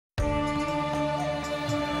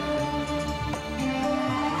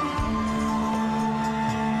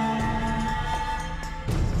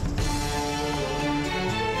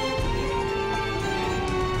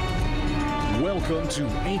Welcome to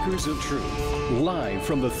Anchors of Truth, live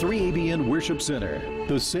from the 3ABN Worship Center,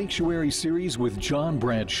 the Sanctuary series with John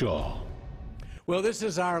Bradshaw. Well, this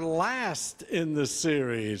is our last in the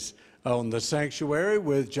series on the Sanctuary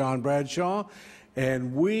with John Bradshaw,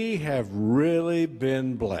 and we have really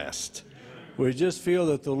been blessed. We just feel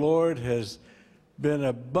that the Lord has been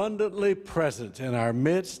abundantly present in our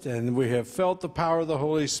midst, and we have felt the power of the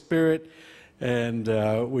Holy Spirit, and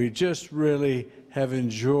we just really have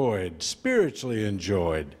spiritually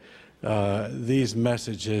enjoyed these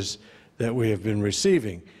messages that we have been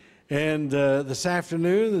receiving. And this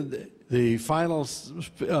afternoon, the final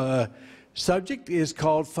subject is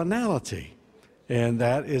called Finality, and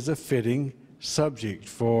that is a fitting subject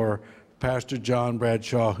for Pastor John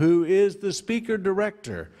Bradshaw, who is the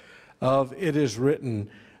speaker-director of It Is Written,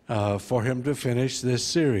 for him to finish this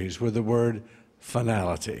series with the word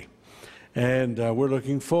finality. And we're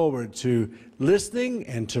looking forward to listening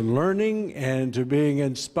and to learning and to being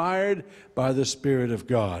inspired by the Spirit of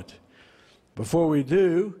God. Before we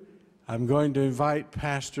do, I'm going to invite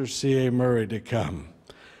Pastor C.A. Murray to come.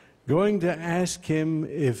 Going to ask him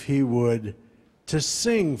if he would to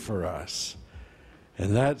sing for us.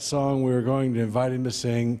 And that song we're going to invite him to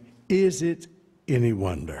sing, Is It Any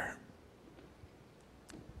Wonder?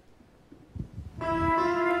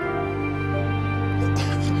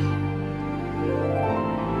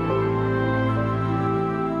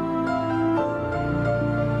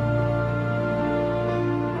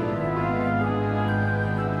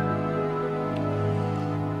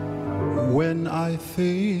 When I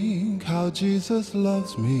think how Jesus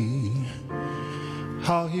loves me,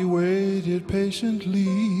 how he waited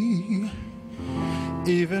patiently,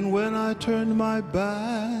 even when I turned my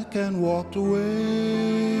back and walked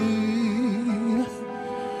away,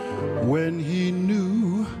 when he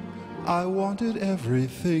knew I wanted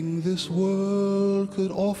everything this world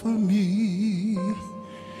could offer me,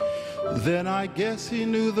 then I guess he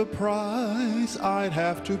knew the price I'd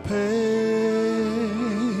have to pay.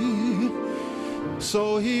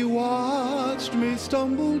 So he watched me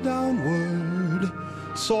stumble downward,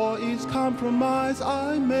 saw each compromise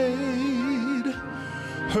I made,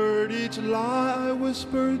 heard each lie I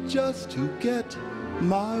whispered just to get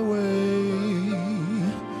my way.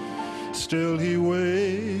 Still he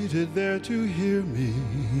waited there to hear me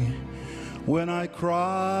when I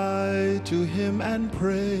cried to him and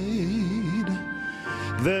prayed.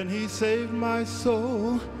 Then he saved my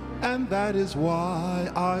soul, and that is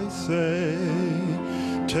why I say,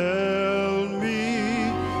 tell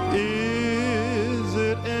me, is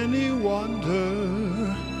it any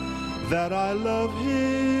wonder that I love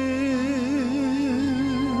him?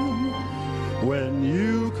 When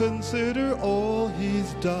you consider all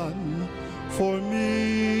he's done for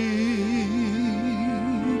me.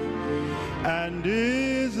 And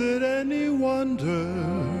is it any wonder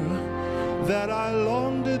that I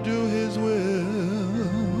long to do his will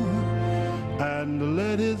and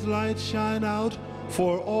let his light shine out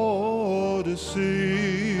for all to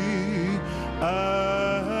see?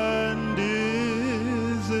 And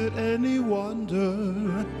is it any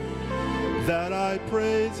wonder that I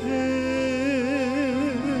praise him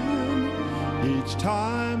each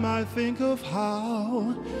time I think of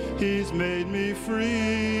how he's made me free?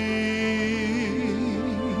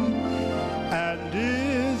 And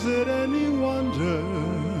is it any wonder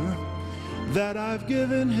that I've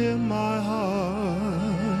given him my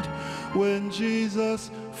heart when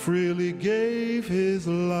Jesus freely gave his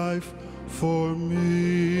life for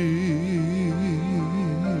me?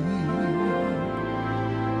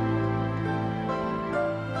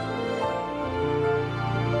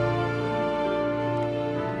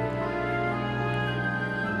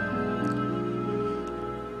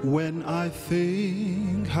 When I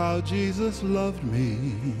think how Jesus loved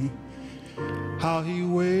me, how he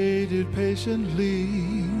waited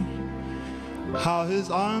patiently, how his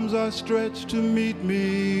arms are stretched to meet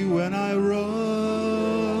me when I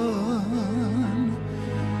run,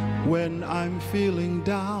 when I'm feeling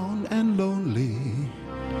down and lonely,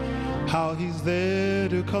 how he's there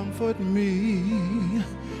to comfort me.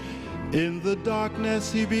 In the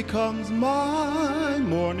darkness he becomes my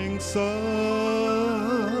morning sun.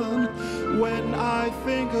 When I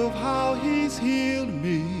think of how he's healed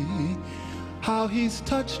me, how he's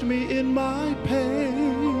touched me in my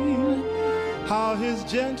pain, how his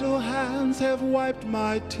gentle hands have wiped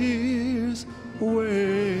my tears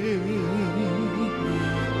away,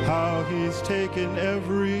 how he's taken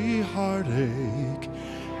every heartache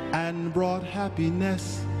and brought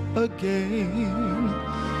happiness again.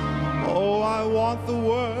 Oh, I want the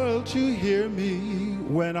world to hear me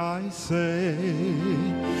when I say,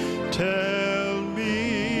 tell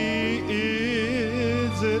me,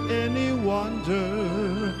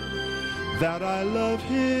 wonder that I love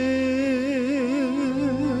him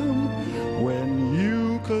when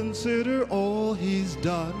you consider all he's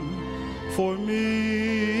done for me?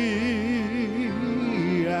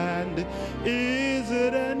 And is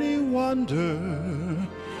it any wonder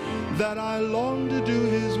that I long to do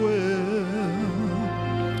his will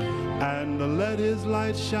and let his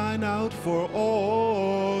light shine out for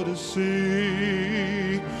all to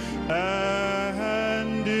see?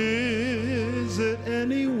 And is it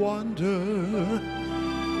any wonder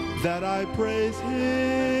that I praise him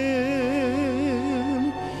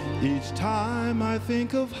each time I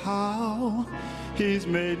think of how he's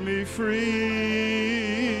made me free?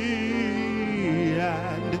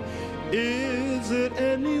 And is it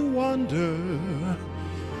any wonder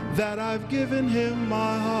that I've given him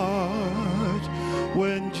my heart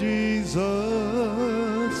when Jesus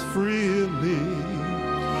freely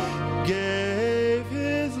gave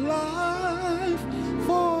his life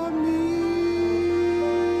for me?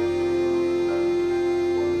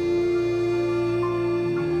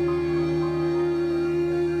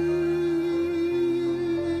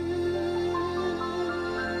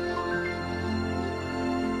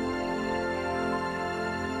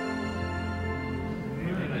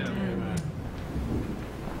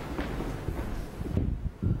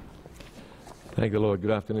 Thank the Lord. Good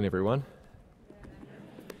afternoon, everyone.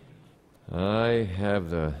 I have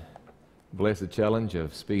the blessed challenge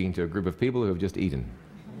of speaking to a group of people who have just eaten.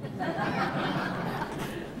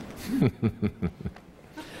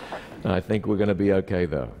 I think we're going to be okay,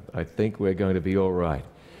 though. I think we're going to be all right.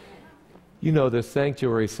 You know, the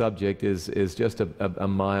sanctuary subject is just a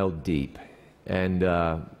mile deep. And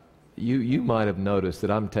you might have noticed that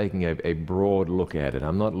I'm taking a broad look at it.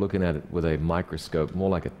 I'm not looking at it with a microscope, more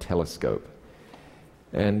like a telescope.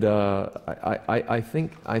 And I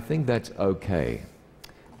think that's okay.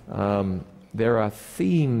 There are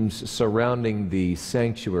themes surrounding the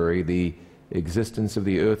sanctuary, the existence of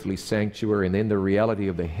the earthly sanctuary, and then the reality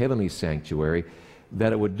of the heavenly sanctuary,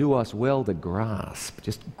 that it would do us well to grasp,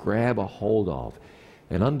 just grab a hold of,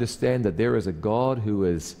 and understand that there is a God who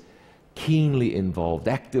is keenly involved,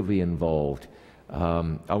 actively involved.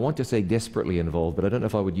 I want to say desperately involved, but I don't know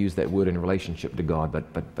if I would use that word in relationship to God,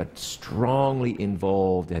 but strongly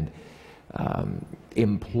involved and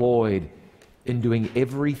employed in doing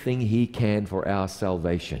everything he can for our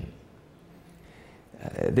salvation.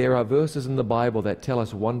 There are verses in the Bible that tell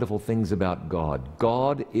us wonderful things about God.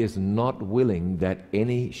 God is not willing that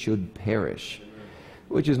any should perish,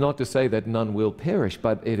 which is not to say that none will perish,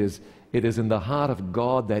 but it is in the heart of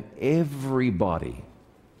God that everybody,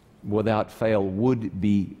 without fail, would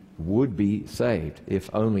be saved,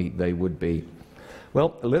 if only they would be.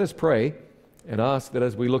 Well, let us pray and ask that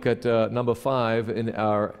as we look at number 5 in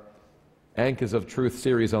our Anchors of Truth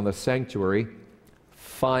series on the sanctuary,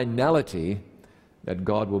 Finality, that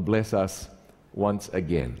God will bless us once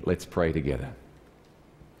again. Let's pray together.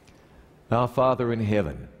 Our Father in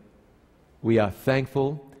heaven, we are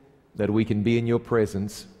thankful that we can be in your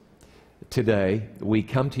presence today. We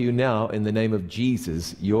come to you now in the name of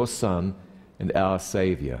Jesus, your Son and our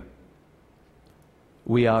Savior.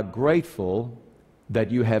 We are grateful that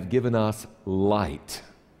you have given us light.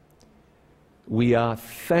 We are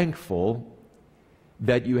thankful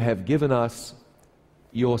that you have given us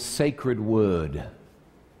your sacred word.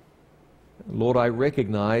 Lord, I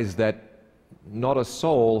recognize that not a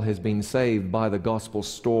soul has been saved by the gospel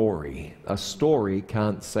story. A story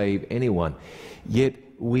can't save anyone. Yet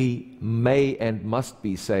we may and must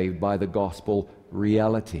be saved by the gospel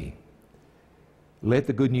reality. Let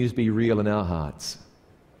the good news be real in our hearts.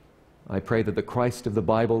 I pray that the Christ of the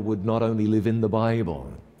Bible would not only live in the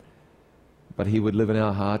Bible, but he would live in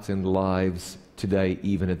our hearts and lives today,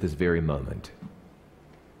 even at this very moment.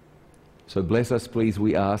 So bless us, please,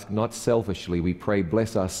 we ask, not selfishly. We pray,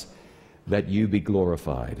 bless us that you be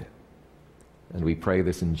glorified. And we pray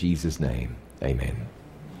this in Jesus' name. Amen.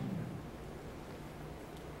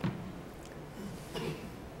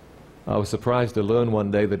 I was surprised to learn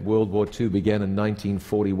one day that World War II began in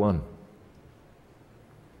 1941.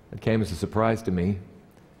 It came as a surprise to me.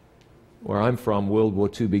 Where I'm from, World War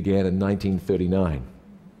II began in 1939.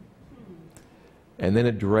 And then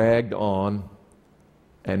it dragged on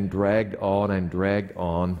and dragged on and dragged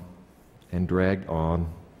on and dragged on.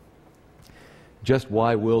 Just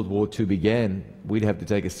why World War II began, we'd have to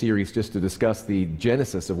take a series just to discuss the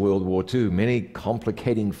genesis of World War II. Many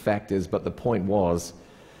complicating factors, but the point was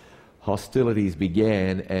hostilities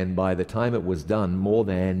began, and by the time it was done, more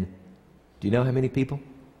than, do you know how many people?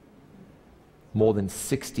 More than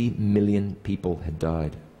 60 million people had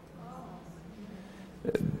died.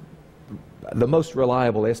 The most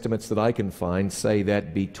reliable estimates that I can find say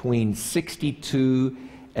that between 62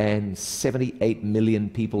 and 78 million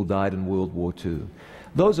people died in World War II.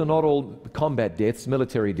 Those are not all combat deaths,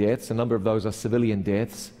 military deaths. A number of those are civilian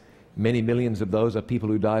deaths. Many millions of those are people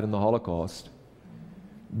who died in the Holocaust.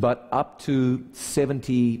 But up to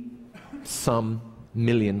 70-some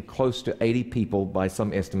million, close to 80 people by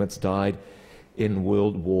some estimates, died in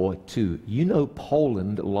World War II. You know,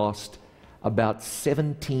 Poland lost about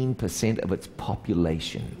 17% of its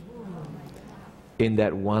population in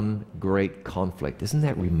that one great conflict. Isn't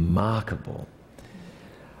that remarkable?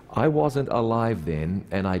 I wasn't alive then,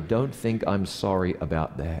 and I don't think I'm sorry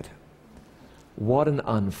about that. What an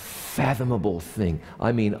unfathomable thing.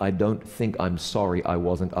 I mean, I don't think I'm sorry I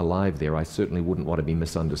wasn't alive there. I certainly wouldn't want to be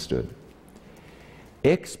misunderstood.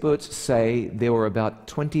 Experts say there were about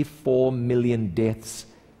 24 million deaths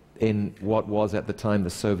in what was at the time the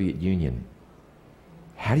Soviet Union.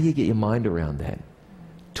 How do you get your mind around that?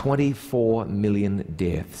 24 million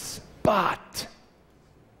deaths. But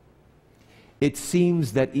it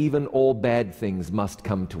seems that even all bad things must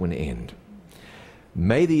come to an end.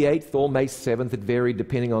 May the 8th or May 7th, it varied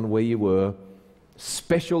depending on where you were,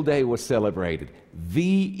 special day was celebrated.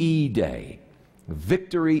 VE Day,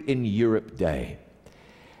 Victory in Europe Day.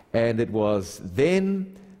 And it was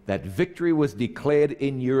then that victory was declared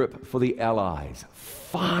in Europe for the Allies.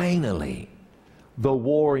 Finally, the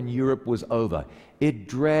war in Europe was over. It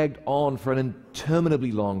dragged on for an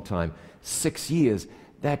interminably long time, 6 years.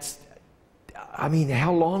 I mean,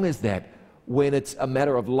 how long is that when it's a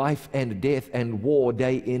matter of life and death and war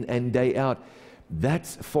day in and day out?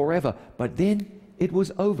 That's forever. But then it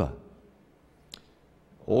was over.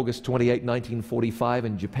 August 28, 1945,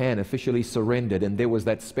 and Japan officially surrendered, and there was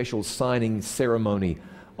that special signing ceremony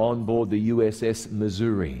on board the USS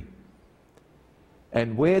Missouri.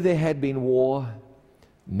 And where there had been war,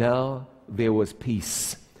 now there was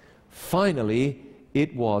peace. Finally,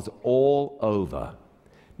 it was all over.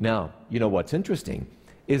 Now, you know what's interesting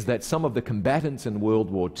is that some of the combatants in World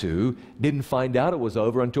War II didn't find out it was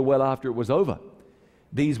over until well after it was over.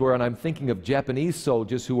 These were, and I'm thinking of Japanese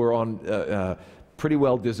soldiers who were on pretty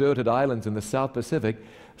well deserted islands in the South Pacific.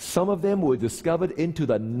 Some of them were discovered into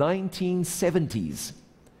the 1970s,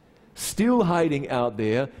 still hiding out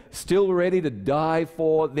there, still ready to die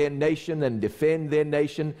for their nation and defend their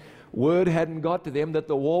nation. Word hadn't got to them that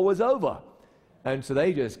the war was over. And so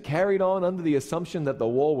they just carried on under the assumption that the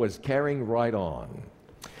war was carrying right on.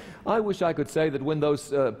 I wish I could say that when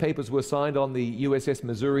those papers were signed on the USS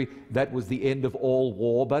Missouri, that was the end of all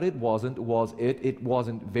war, but it wasn't, was it? It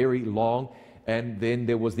wasn't very long. And then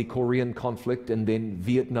there was the Korean conflict, and then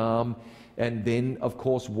Vietnam, and then, of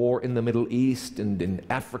course, war in the Middle East and in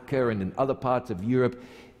Africa and in other parts of Europe.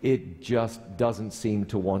 It just doesn't seem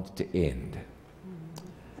to want to end.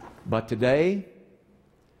 But today,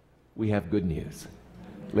 we have good news.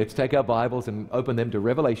 Let's take our Bibles and open them to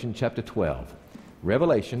Revelation chapter 12.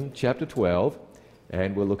 Revelation chapter 12,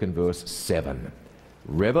 and we'll look in verse 7.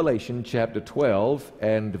 Revelation chapter 12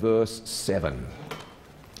 and verse 7.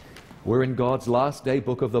 We're in God's last day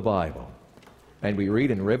book of the Bible, and we read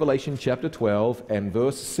in Revelation chapter 12 and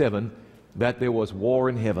verse 7 that there was war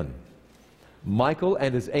in heaven. Michael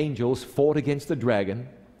and his angels fought against the dragon,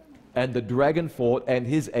 and the dragon fought and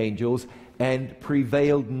his angels and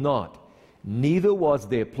prevailed not. Neither was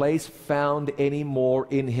their place found any more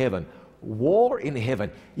in heaven. War in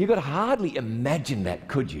heaven. You could hardly imagine that,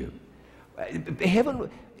 could you? Heaven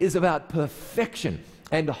is about perfection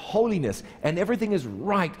and holiness, and everything is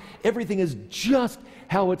right. Everything is just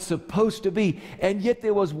how it's supposed to be. And yet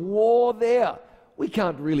there was war there. We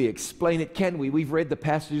can't really explain it, can we? We've read the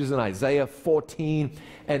passages in Isaiah 14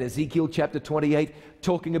 and Ezekiel chapter 28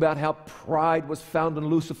 talking about how pride was found in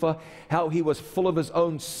Lucifer, how he was full of his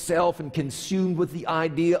own self and consumed with the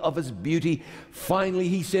idea of his beauty. Finally,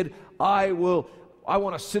 he said, I want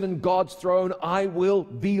to sit in God's throne. I will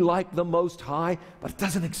be like the Most High. But it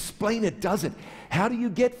doesn't explain it, does it? How do you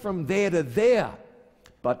get from there to there?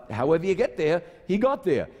 But however you get there, he got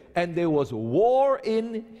there. And there was war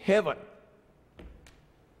in heaven.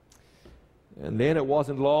 And then it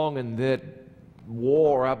wasn't long, and that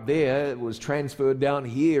war up there was transferred down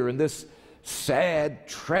here, and this sad,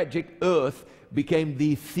 tragic earth became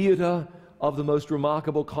the theater of the most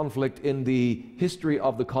remarkable conflict in the history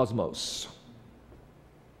of the cosmos.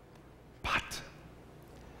 But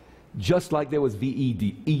just like there was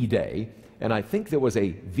VE Day, and I think there was a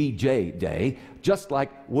VJ Day, just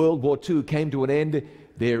like World War II came to an end,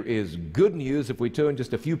 there is good news if we turn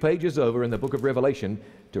just a few pages over in the book of Revelation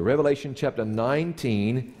to Revelation chapter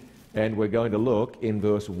 19, and we're going to look in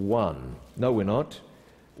verse 1. No, we're not.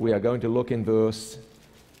 We are going to look in verse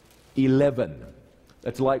 11.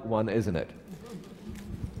 That's like one, isn't it?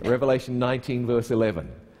 Revelation 19, verse 11.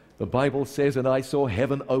 The Bible says, "And I saw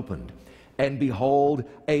heaven opened, and behold,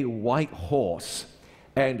 a white horse.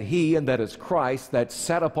 And he," and that is Christ, "that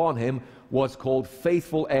sat upon him was called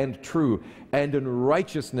Faithful and True, and in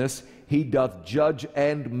righteousness he doth judge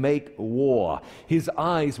and make war. His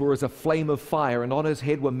eyes were as a flame of fire, and on his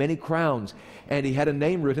head were many crowns. And he had a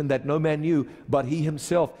name written that no man knew, but he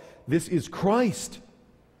himself." This is Christ.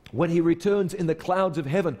 When he returns in the clouds of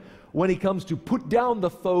heaven, when he comes to put down the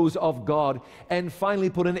foes of God and finally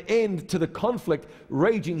put an end to the conflict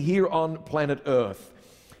raging here on planet Earth.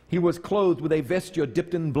 He was clothed with a vesture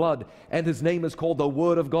dipped in blood, and his name is called the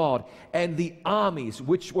Word of God. And the armies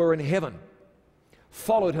which were in heaven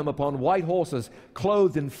followed him upon white horses,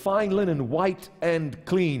 clothed in fine linen, white and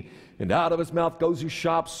clean. And out of his mouth goes a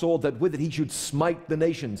sharp sword, that with it he should smite the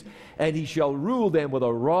nations, and he shall rule them with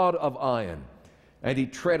a rod of iron. And he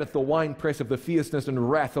treadeth the winepress of the fierceness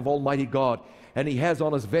and wrath of Almighty God. And he has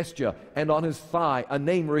on his vesture and on his thigh a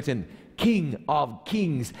name written, King of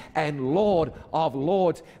Kings and Lord of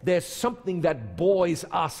Lords. There's something that buoys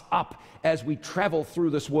us up as we travel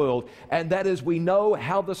through this world, and that is we know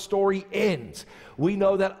how the story ends. We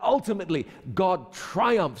know that ultimately God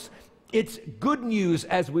triumphs. It's good news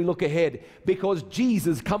as we look ahead, because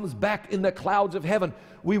Jesus comes back in the clouds of heaven.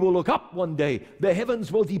 We will look up one day. The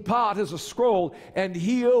heavens will depart as a scroll, and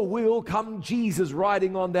here will come Jesus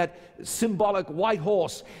riding on that symbolic white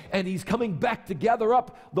horse, and he's coming back to gather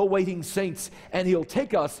up the waiting saints, and he'll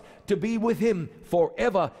take us to be with him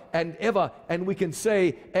forever and ever. And we can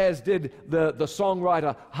say, as did the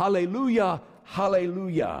songwriter, hallelujah,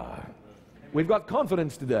 hallelujah. We've got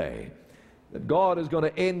confidence today that God is going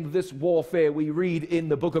to end this warfare. We read in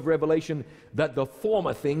the book of Revelation that the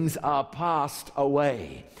former things are passed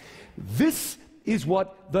away. This is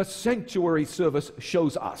what the sanctuary service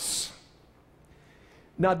shows us.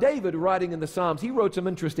 Now, David, writing in the Psalms, he wrote some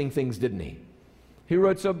interesting things, didn't he? He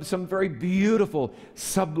wrote some very beautiful,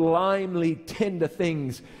 sublimely tender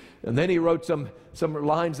things. And then he wrote some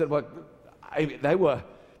lines that were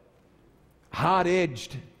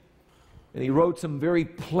hard-edged. And he wrote some very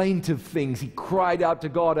plaintive things. He cried out to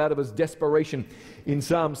God out of his desperation. In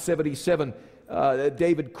Psalm 77,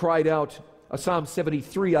 David cried out, Psalm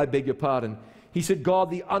 73, I beg your pardon. He said,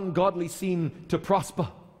 God, the ungodly seem to prosper.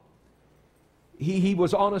 He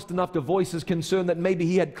was honest enough to voice his concern that maybe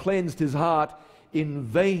he had cleansed his heart in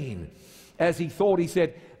vain. As he thought, he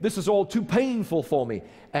said, this is all too painful for me.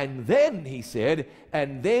 And then, he said,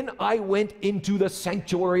 and then I went into the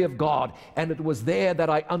sanctuary of God, and it was there that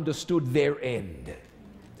I understood their end.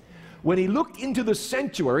 When he looked into the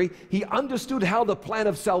sanctuary, he understood how the plan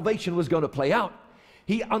of salvation was going to play out.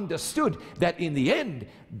 He understood that in the end,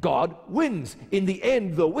 God wins. In the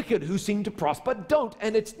end, the wicked who seem to prosper don't.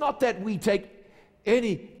 And it's not that we take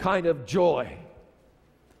any kind of joy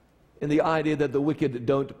in the idea that the wicked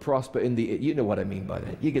don't prosper in the, you know what I mean by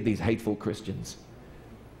that. You get these hateful Christians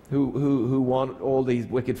who want all these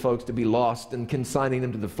wicked folks to be lost and consigning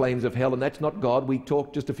them to the flames of hell, and that's not God. We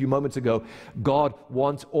talked just a few moments ago. God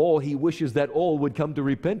wants all. He wishes that all would come to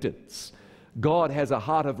repentance. God has a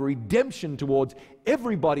heart of redemption towards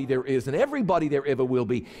everybody there is and everybody there ever will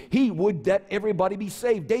be. He would that everybody be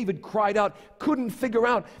saved. David cried out, couldn't figure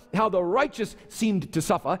out how the righteous seemed to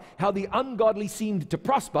suffer, how the ungodly seemed to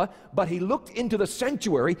prosper, but he looked into the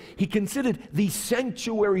sanctuary. He considered the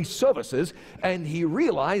sanctuary services, and he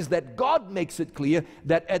realized that God makes it clear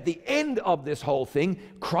that at the end of this whole thing,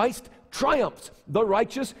 Christ triumphs. The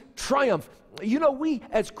righteous triumph. You know, we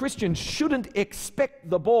as Christians shouldn't expect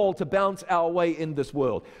the ball to bounce our way in this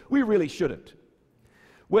world. We really shouldn't.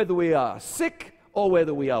 Whether we are sick or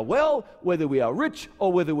whether we are well, whether we are rich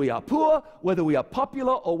or whether we are poor, whether we are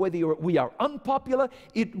popular or whether we are unpopular,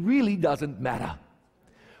 it really doesn't matter.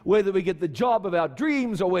 Whether we get the job of our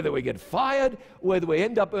dreams or whether we get fired, whether we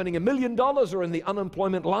end up earning $1 million or in the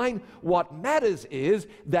unemployment line, what matters is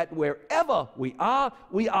that wherever we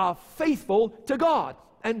are faithful to God.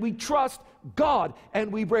 And we trust God,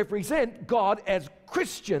 and we represent God as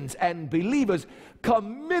Christians and believers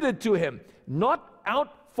committed to Him, not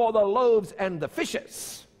out for the loaves and the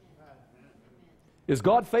fishes. Is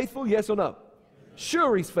God faithful, yes or no?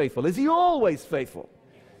 Sure, He's faithful. Is He always faithful?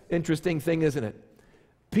 Interesting thing, isn't it?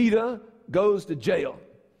 Peter goes to jail,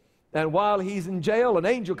 and while he's in jail, an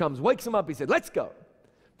angel comes, wakes him up. He said, let's go.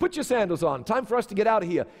 Put your sandals on. Time for us to get out of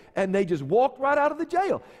here. And they just walked right out of the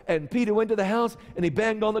jail. And Peter went to the house, and he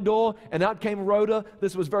banged on the door, and out came Rhoda.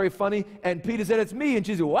 This was very funny. And Peter said, it's me. And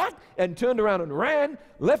she said, what? And turned around and ran,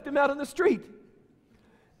 left him out in the street.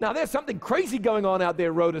 Now, there's something crazy going on out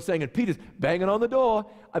there, Rhoda saying, and Peter's banging on the door.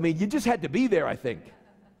 I mean, you just had to be there, I think.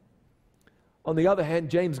 On the other hand,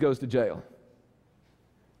 James goes to jail.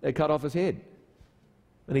 They cut off his head,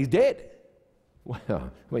 and he's dead.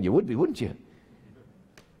 Well, you would be, wouldn't you?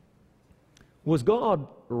 Was God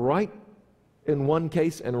right in one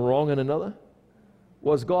case and wrong in another?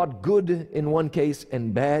 Was God good in one case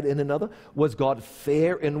and bad in another? Was God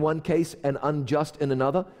fair in one case and unjust in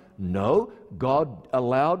another? No, God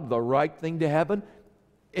allowed the right thing to happen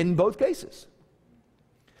in both cases.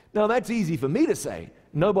 Now, that's easy for me to say.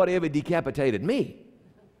 Nobody ever decapitated me.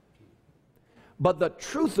 But the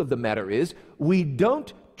truth of the matter is, we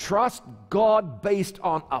don't trust God based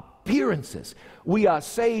on appearances. We are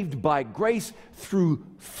saved by grace through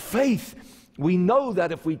faith. We know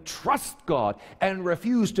that if we trust God and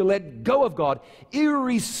refuse to let go of God,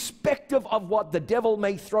 irrespective of what the devil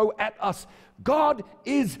may throw at us, God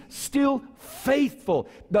is still faithful.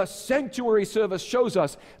 The sanctuary service shows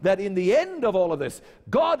us that in the end of all of this,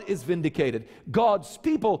 God is vindicated. God's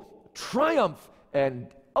people triumph and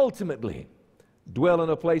ultimately dwell in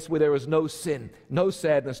a place where there is no sin, no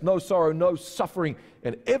sadness, no sorrow, no suffering,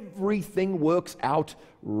 and everything works out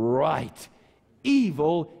right.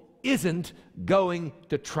 Evil isn't going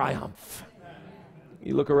to triumph.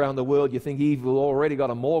 You look around the world, you think evil already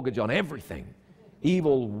got a mortgage on everything.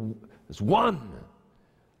 Evil is won.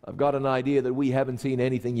 I've got an idea that we haven't seen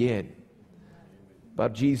anything yet.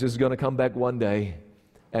 But Jesus is going to come back one day,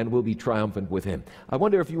 and we'll be triumphant with him. I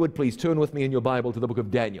wonder if you would please turn with me in your Bible to the book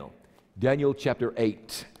of Daniel. Daniel chapter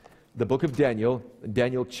 8. The book of Daniel,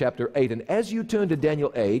 Daniel chapter 8. And as you turn to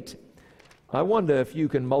Daniel 8, I wonder if you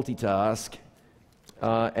can multitask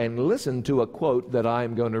and listen to a quote that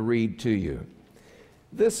I'm going to read to you.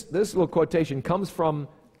 This little quotation comes from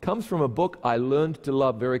a book I learned to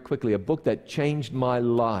love very quickly, a book that changed my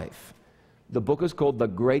life. The book is called The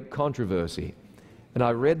Great Controversy. And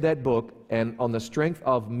I read that book, and on the strength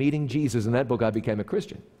of meeting Jesus in that book, I became a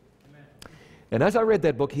Christian. Amen. And as I read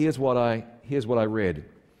that book, here's what I read.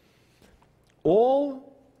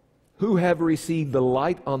 All who have received the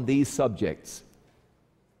light on these subjects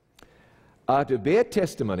are to bear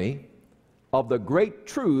testimony of the great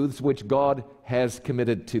truths which God has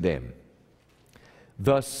committed to them.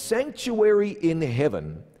 The sanctuary in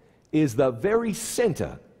heaven is the very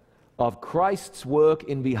center of Christ's work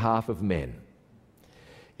in behalf of men.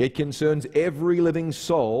 It concerns every living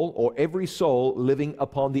soul, or every soul living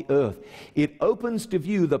upon the earth. It opens to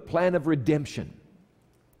view the plan of redemption,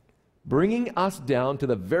 bringing us down to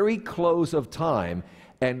the very close of time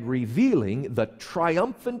and revealing the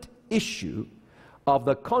triumphant issue of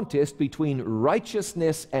the contest between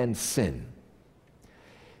righteousness and sin.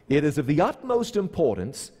 It is of the utmost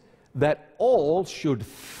importance that all should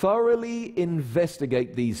thoroughly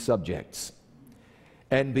investigate these subjects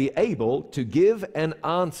and be able to give an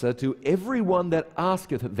answer to everyone that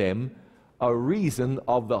asketh them a reason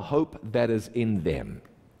of the hope that is in them.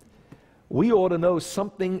 We ought to know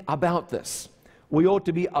something about this. We ought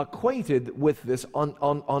to be acquainted with this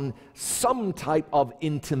on some type of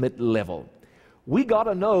intimate level. We got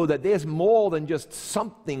to know that there's more than just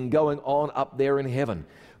something going on up there in heaven,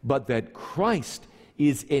 but that Christ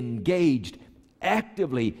is engaged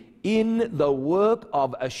actively in the work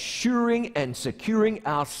of assuring and securing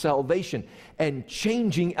our salvation and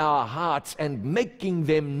changing our hearts and making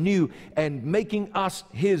them new and making us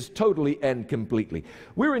His totally and completely.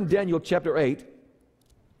 We're in Daniel chapter 8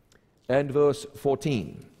 and verse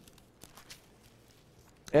 14.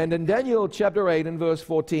 And in Daniel chapter 8 and verse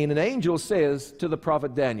 14, an angel says to the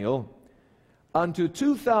prophet Daniel, "Unto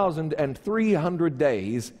 2,300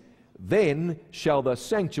 days, then shall the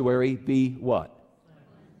sanctuary be" what?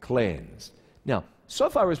 Cleansed. Now, so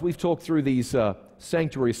far as we've talked through these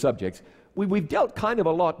sanctuary subjects, we've dealt kind of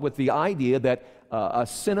a lot with the idea that a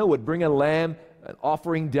sinner would bring a lamb, an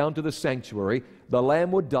offering down to the sanctuary. The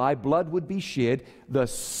lamb would die, blood would be shed, the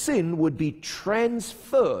sin would be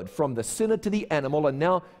transferred from the sinner to the animal, and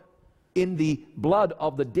now in the blood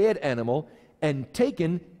of the dead animal, and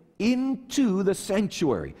taken into the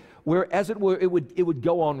sanctuary, where, as it were, it would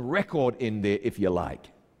go on record in there, if you like.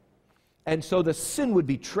 And so the sin would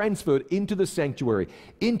be transferred into the sanctuary,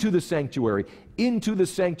 into the sanctuary, into the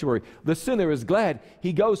sanctuary. The sinner is glad.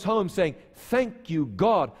 He goes home saying, "Thank you,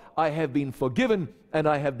 God, I have been forgiven, and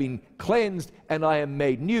I have been cleansed, and I am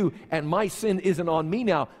made new, and my sin isn't on me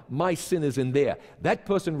now, my sin is in there." That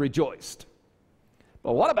person rejoiced.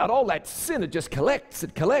 But what about all that sin? It just collects,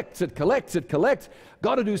 it collects, it collects, it collects.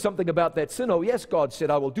 Got to do something about that sin. Oh yes, God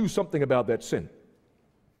said, I will do something about that sin.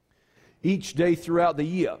 Each day throughout the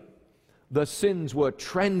year, the sins were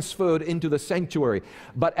transferred into the sanctuary.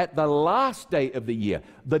 But at the last day of the year,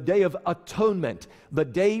 the Day of Atonement, the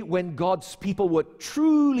day when God's people were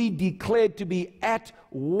truly declared to be at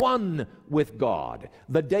one with God,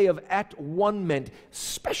 the day of at one meant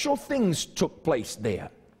special things took place there.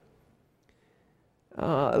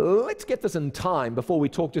 Let's get this in time before we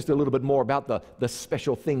talk just a little bit more about the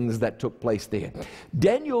special things that took place there.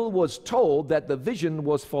 Daniel was told that the vision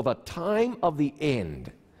was for the time of the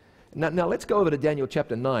end. Now let's go over to Daniel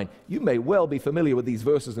chapter 9. You may well be familiar with these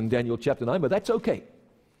verses in Daniel chapter 9, but that's okay.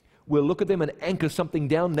 We'll look at them and anchor something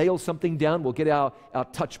down, nail something down. We'll get our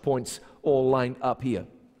touch points all lined up here.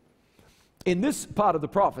 In this part of the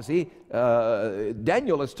prophecy,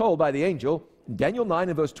 Daniel is told by the angel, Daniel 9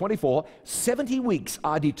 and verse 24, 70 weeks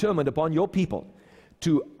are determined upon your people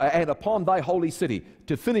and upon thy holy city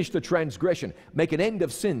to finish the transgression, make an end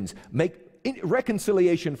of sins, make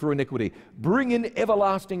reconciliation for iniquity, bring in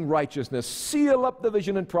everlasting righteousness, seal up the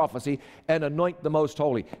vision and prophecy, and anoint the most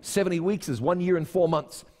holy. 70 weeks is 1 year and 4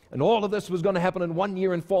 months. And all of this was going to happen in 1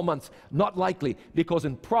 year and 4 months. Not likely, because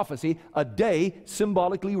in prophecy, a day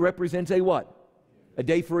symbolically represents a what? A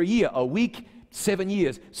day for a year. A week, 7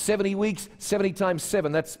 years. 70 weeks, 70 times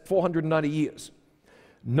 7, that's 490 years.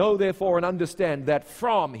 Know therefore and understand that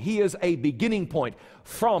here's a beginning point,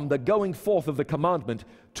 from the going forth of the commandment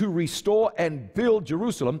to restore and build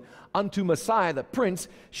Jerusalem unto Messiah the Prince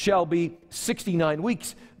shall be 69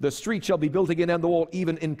 weeks. The street shall be built again and the wall,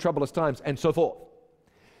 even in troublous times, and so forth.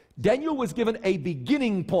 Daniel was given a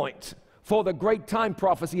beginning point for the great time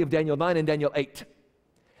prophecy of Daniel 9 and Daniel 8.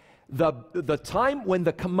 The time when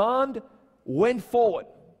the command went forward,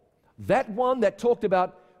 that one that talked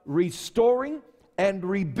about restoring and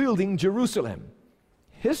rebuilding Jerusalem.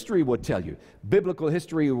 History would tell you, biblical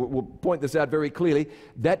history will point this out very clearly,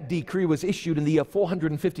 that decree was issued in the year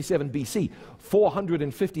 457 BC.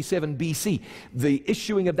 457 BC. The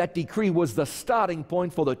issuing of that decree was the starting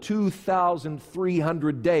point for the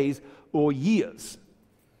 2,300 days or years.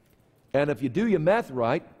 And if you do your math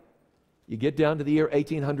right, you get down to the year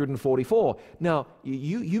 1844. Now,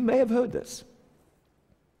 you may have heard this.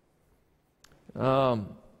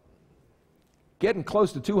 Getting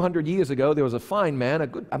close to 200 years ago, there was a fine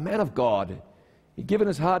man, a man of God. He'd given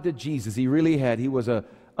his heart to Jesus. He really had. He was a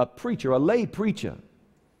preacher, a lay preacher.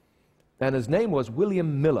 And his name was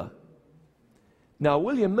William Miller. Now,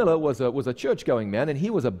 William Miller was a church-going man, and he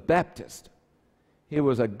was a Baptist. He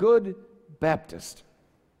was a good Baptist.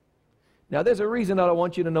 Now, there's a reason I don't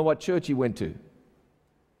want you to know what church he went to.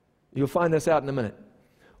 You'll find this out in a minute.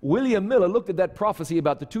 William Miller looked at that prophecy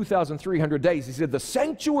about the 2,300 days. He said, the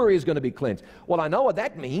sanctuary is going to be cleansed. Well, I know what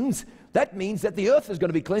that means. That means that the earth is going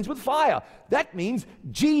to be cleansed with fire. That means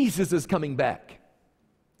Jesus is coming back.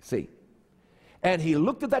 See? And he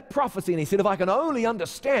looked at that prophecy and he said, if I can only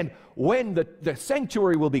understand when the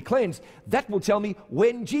sanctuary will be cleansed, that will tell me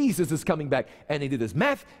when Jesus is coming back. And he did his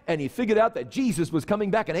math and he figured out that Jesus was coming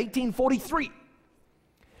back in 1843.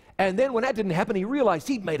 And then when that didn't happen, he realized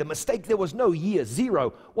he'd made a mistake. There was no year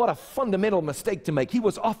zero. What a fundamental mistake to make. He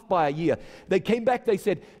was off by a year. They came back, they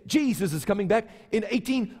said, Jesus is coming back in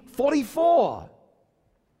 1844.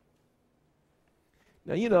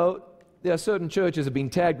 Now, you know, there are certain churches that have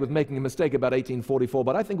been tagged with making a mistake about 1844,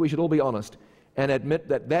 but I think we should all be honest and admit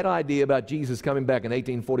that that idea about Jesus coming back in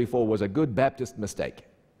 1844 was a good Baptist mistake.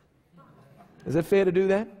 Is it fair to do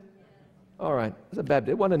that? All right.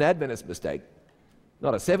 It wasn't an Adventist mistake.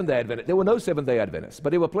 Not a Seventh-day Adventist. There were no Seventh-day Adventists, but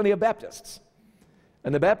there were plenty of Baptists.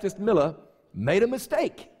 And the Baptist Miller made a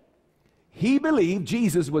mistake. He believed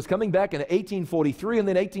Jesus was coming back in 1843 and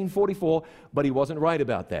then 1844, but he wasn't right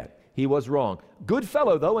about that. He was wrong. Good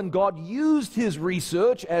fellow, though, and God used his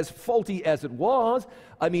research, as faulty as it was.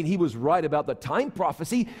 I mean, he was right about the time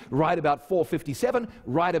prophecy, right about 457,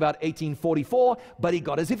 right about 1844, but he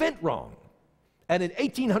got his event wrong. And in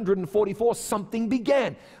 1844, something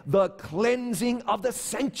began. The cleansing of the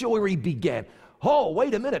sanctuary began. Oh,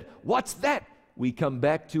 wait a minute. What's that? We come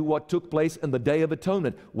back to what took place in the Day of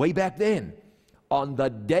Atonement, way back then. On the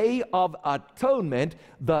Day of Atonement,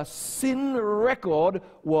 the sin record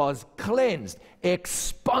was cleansed,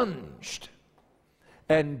 expunged.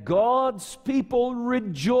 And God's people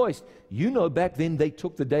rejoiced. You know, back then they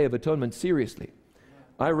took the Day of Atonement seriously.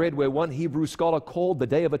 I read where one Hebrew scholar called the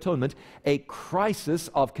Day of Atonement a crisis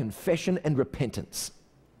of confession and repentance.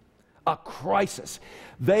 A crisis.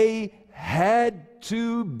 They had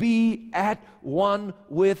to be at one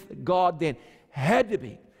with God then. Had to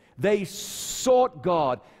be. They sought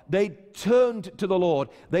God. They turned to the Lord.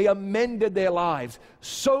 They amended their lives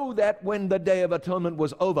so that when the Day of Atonement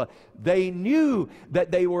was over, they knew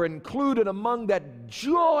that they were included among that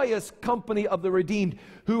joyous company of the redeemed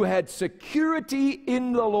who had security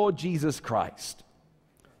in the Lord Jesus Christ.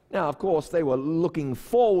 Now, of course, they were looking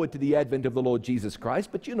forward to the advent of the Lord Jesus Christ,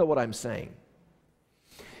 but you know what I'm saying.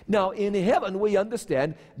 Now, in heaven, we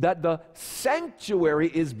understand that the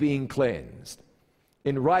sanctuary is being cleansed.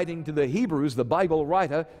 In writing to the Hebrews, the Bible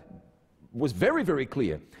writer was very, very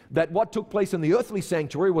clear that what took place in the earthly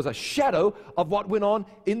sanctuary was a shadow of what went on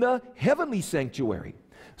in the heavenly sanctuary.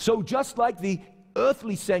 So just like the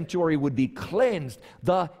earthly sanctuary would be cleansed,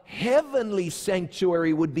 the heavenly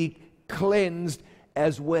sanctuary would be cleansed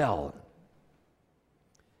as well.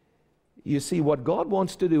 You see, what God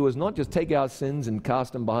wants to do is not just take our sins and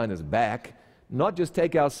cast them behind his back, not just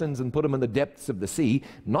take our sins and put them in the depths of the sea,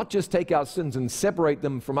 not just take our sins and separate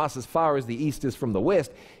them from us as far as the east is from the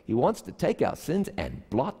west. He wants to take our sins and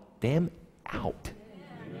blot them out.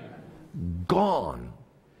 Gone.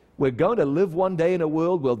 We're going to live one day in a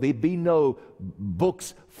world where there be no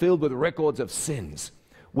books filled with records of sins,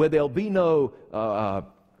 where there'll be no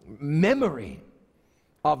memory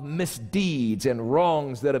of misdeeds and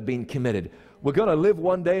wrongs that have been committed. We're going to live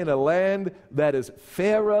one day in a land that is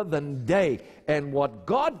fairer than day. And what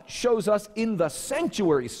God shows us in the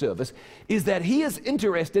sanctuary service is that he is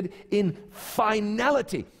interested in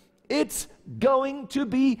finality. It's going to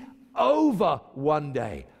be over one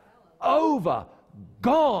day. Over.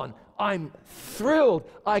 Gone. I'm thrilled.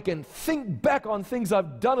 I can think back on things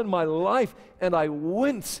I've done in my life and I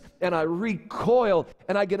wince and I recoil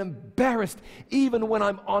and I get embarrassed even when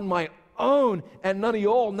I'm on my own and none of you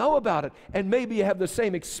all know about it. And maybe you have the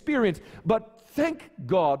same experience. But thank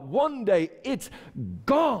God, one day it's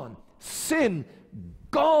gone. Sin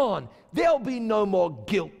gone. There'll be no more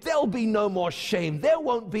guilt. There'll be no more shame. There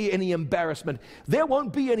won't be any embarrassment. There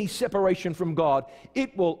won't be any separation from God.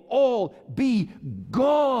 It will all be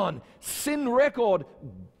gone. Sin record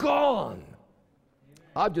gone.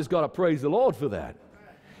 I've just got to praise the Lord for that.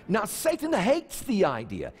 Now, Satan hates the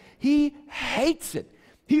idea. He hates it.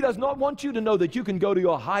 He does not want you to know that you can go to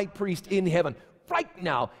your high priest in heaven right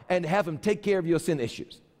now and have him take care of your sin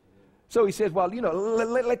issues. So he says, well, you know,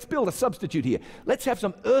 let's build a substitute here. Let's have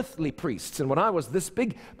some earthly priests. And when I was this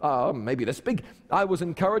big, maybe this big, I was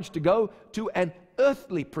encouraged to go to an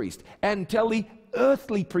earthly priest and tell the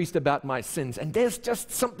earthly priest about my sins. And there's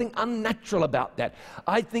just something unnatural about that.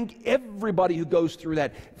 I think everybody who goes through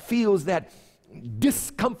that feels that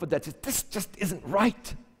discomfort, that this just isn't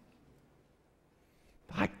right.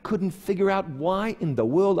 I couldn't figure out why in the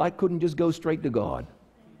world I couldn't just go straight to God.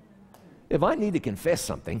 If I need to confess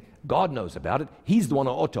something, God knows about it. He's the one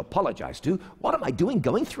I ought to apologize to. What am I doing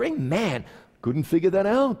going through a man? Couldn't figure that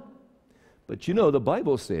out. But you know, the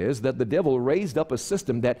Bible says that the devil raised up a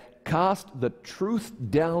system that cast the truth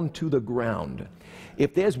down to the ground.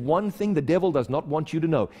 If there's one thing the devil does not want you to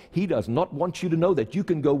know, he does not want you to know that you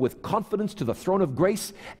can go with confidence to the throne of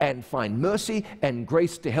grace and find mercy and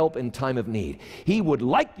grace to help in time of need. He would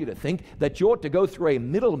like you to think that you ought to go through a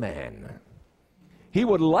middleman. He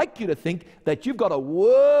would like you to think that you've got to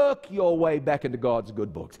work your way back into God's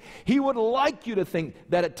good books. He would like you to think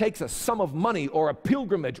that it takes a sum of money or a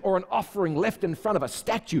pilgrimage or an offering left in front of a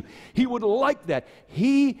statue. He would like that.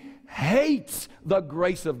 He hates the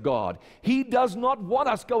grace of God. He does not want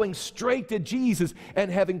us going straight to Jesus and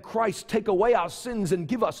having Christ take away our sins and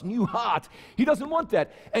give us new hearts. He doesn't want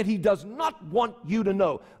that. And he does not want you to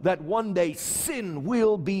know that one day sin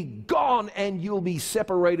will be gone and you'll be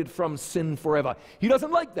separated from sin forever. He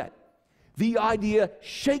doesn't like that. The idea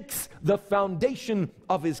shakes the foundation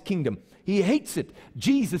of his kingdom. He hates it.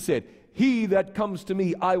 Jesus said, "He that comes to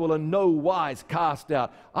me, I will in no wise cast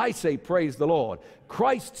out." I say, praise the Lord.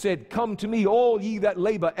 Christ said, "Come to me, all ye that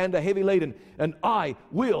labor and are heavy laden, and I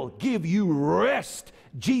will give you rest."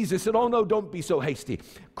 Jesus said, "Oh no, don't be so hasty."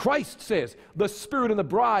 Christ says, "The Spirit and the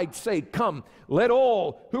bride say, come. Let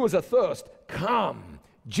all who is athirst come."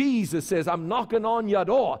 Jesus says, "I'm knocking on your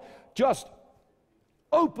door. Just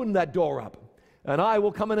open that door up, and I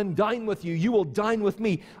will come in and dine with you. You will dine with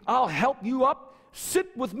me. I'll help you up.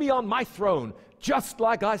 Sit with me on my throne, just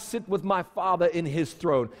like I sit with my Father in his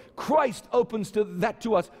throne." Christ opens that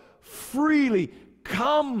to us freely.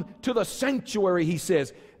 Come to the sanctuary, he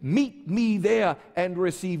says. Meet me there and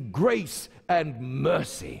receive grace and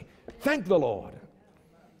mercy. Thank the Lord.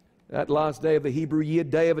 That last day of the Hebrew year,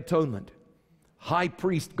 Day of Atonement, high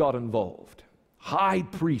priest got involved. High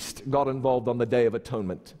priest got involved on the Day of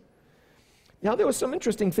Atonement. Now, there were some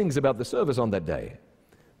interesting things about the service on that day.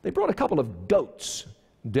 They brought a couple of goats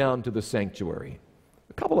down to the sanctuary.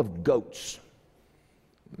 A couple of goats.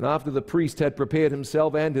 And after the priest had prepared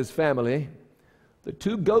himself and his family, the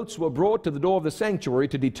 2 goats were brought to the door of the sanctuary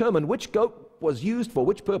to determine which goat was used for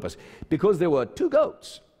which purpose. Because there were 2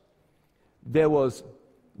 goats. There was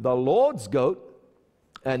the Lord's goat,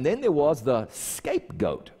 and then there was the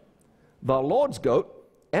scapegoat. The Lord's goat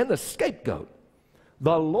and the scapegoat.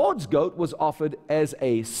 The Lord's goat was offered as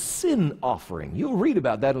a sin offering. You'll read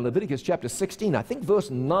about that in Leviticus chapter 16. I think verse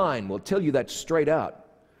 9 will tell you that straight out.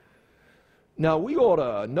 Now, we ought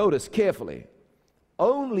to notice carefully,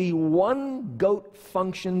 only 1 goat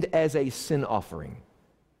functioned as a sin offering.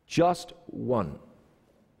 Just 1.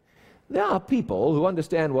 There are people who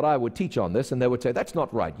understand what I would teach on this, and they would say, that's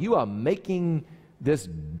not right. You are making this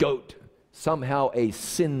goat somehow a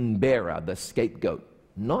sin bearer, the scapegoat.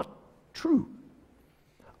 Not true.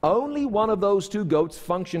 Only one of those 2 goats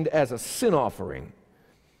functioned as a sin offering.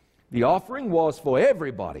 The offering was for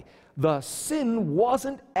everybody. The sin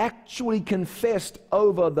wasn't actually confessed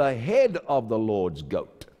over the head of the Lord's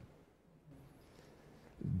goat.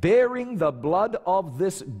 Bearing the blood of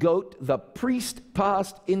this goat, the priest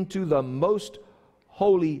passed into the most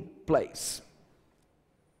holy place.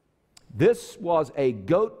 This was a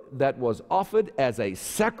goat that was offered as a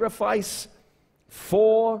sacrifice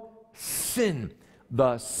for sin.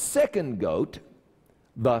 The second goat,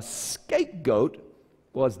 the scapegoat,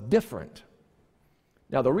 was different.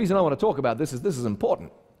 Now, the reason I want to talk about this is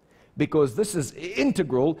important, because this is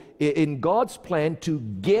integral in God's plan to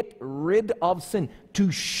get rid of sin,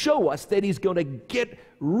 to show us that He's going to get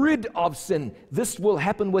rid of sin. This will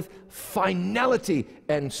happen with finality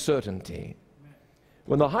and certainty.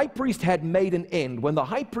 When the high priest had made an end, when the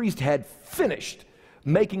high priest had finished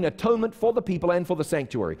making atonement for the people and for the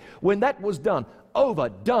sanctuary, when that was done, over,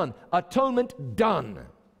 done, atonement done,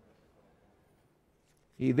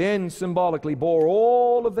 He then symbolically bore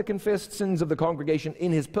all of the confessed sins of the congregation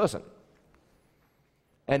in His person.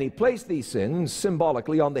 And He placed these sins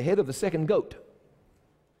symbolically on the head of the second goat.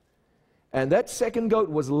 And that second goat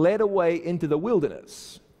was led away into the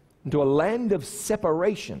wilderness, into a land of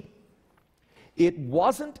separation. It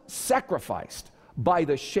wasn't sacrificed by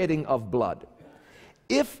the shedding of blood.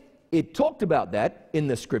 If it talked about that in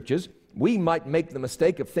the Scriptures, we might make the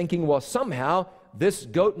mistake of thinking, well, somehow this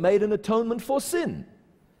goat made an atonement for sin.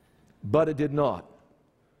 But it did not.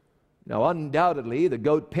 Now, undoubtedly, the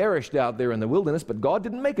goat perished out there in the wilderness, but God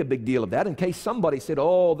didn't make a big deal of that in case somebody said,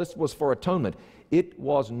 oh, this was for atonement. It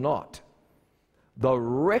was not. The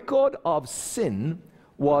record of sin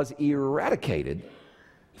was eradicated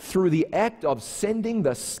through the act of sending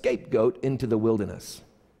the scapegoat into the wilderness.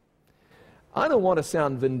 I don't want to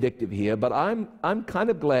sound vindictive here, but I'm kind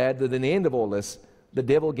of glad that in the end of all this, the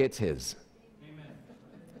devil gets his. Amen.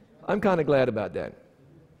 I'm kind of glad about that.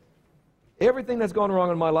 Everything that's gone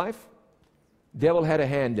wrong in my life, devil had a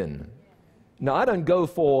hand in. Now, I don't go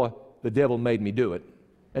for the devil made me do it.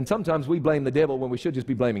 And sometimes we blame the devil when we should just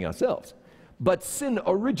be blaming ourselves. But sin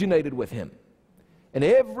originated with him. And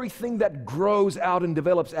everything that grows out and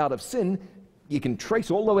develops out of sin, you can trace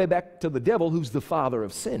all the way back to the devil, who's the father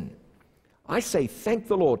of sin. I say, thank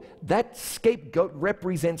the Lord. That scapegoat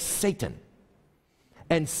represents Satan.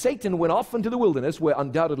 And Satan went off into the wilderness, where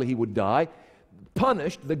undoubtedly he would die,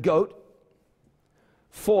 punished the goat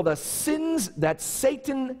for the sins that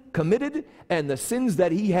Satan committed and the sins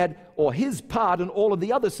that he had, or his part in all of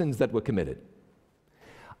the other sins that were committed.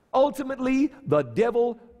 Ultimately, the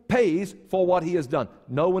devil pays for what he has done.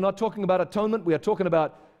 No, we're not talking about atonement. We are talking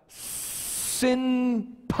about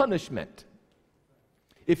sin punishment.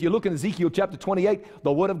 If you look in Ezekiel chapter 28,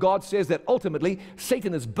 the Word of God says that ultimately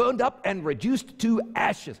Satan is burned up and reduced to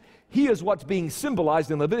ashes. Here's what's being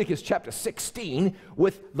symbolized in Leviticus chapter 16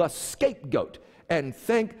 with the scapegoat. And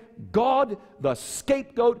thank God, the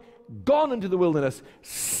scapegoat gone into the wilderness,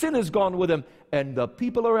 sin is gone with him, and the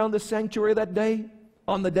people around the sanctuary that day,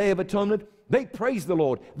 on the Day of Atonement, they praised the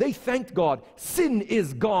Lord. They thanked God. Sin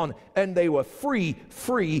is gone, and they were free,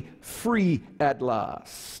 free, free at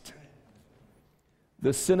last.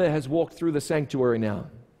 The sinner has walked through the sanctuary now.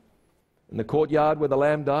 In the courtyard where the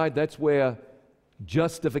lamb died, that's where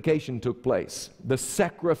justification took place. The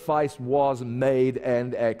sacrifice was made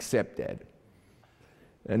and accepted.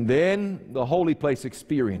 And then the holy place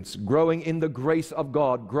experience, growing in the grace of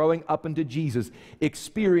God, growing up into Jesus,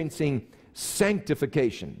 experiencing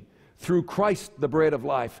sanctification through Christ, the bread of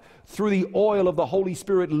life, through the oil of the Holy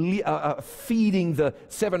Spirit feeding the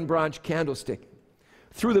 7-branch candlestick,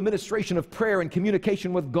 through the ministration of prayer and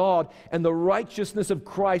communication with God, and the righteousness of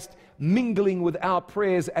Christ mingling with our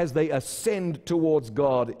prayers as they ascend towards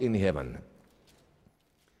God in heaven.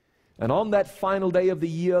 And on that final day of the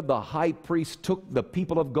year, the high priest took the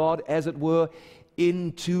people of God, as it were,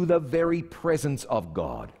 into the very presence of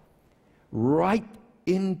God, right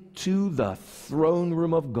into the throne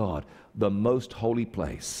room of God, the most holy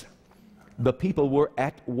place. The people were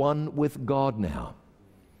at one with God now.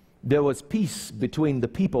 There was peace between the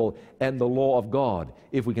people and the law of God,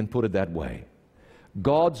 if we can put it that way.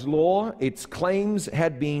 God's law, its claims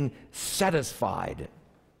had been satisfied.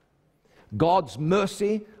 God's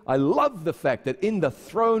mercy, I love the fact that in the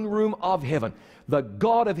throne room of heaven, the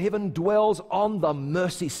God of heaven dwells on the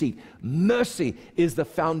mercy seat. Mercy is the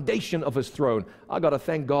foundation of his throne. I got to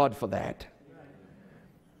thank God for that.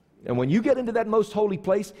 And when you get into that most holy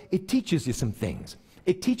place, it teaches you some things.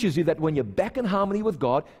 It teaches you that when you're back in harmony with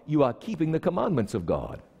God, you are keeping the commandments of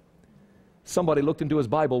God. Somebody looked into his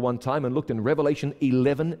Bible one time and looked in Revelation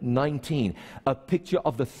 11:19, a picture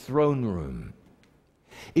of the throne room.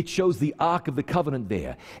 It shows the Ark of the Covenant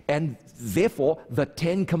there, and therefore the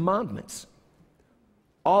 10 Commandments,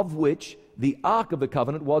 of which the Ark of the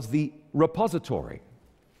Covenant was the repository.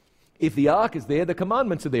 If the Ark is there, the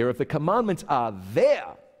commandments are there. If the commandments are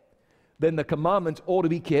there, then the commandments ought to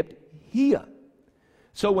be kept here.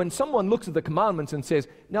 So when someone looks at the commandments and says,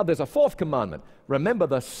 now there's a fourth commandment, remember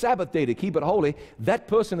the Sabbath day to keep it holy, that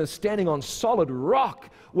person is standing on solid rock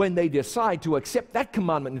when they decide to accept that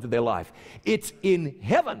commandment into their life. It's in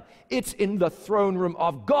heaven. It's in the throne room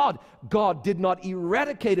of God. God did not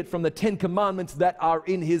eradicate it from the 10 commandments that are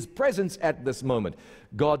in his presence at this moment.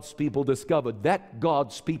 God's people discovered that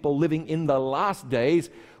God's people living in the last days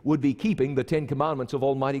would be keeping the 10 commandments of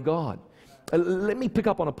Almighty God. Let me pick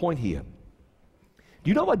up on a point here. Do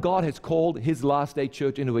you know why God has called his last day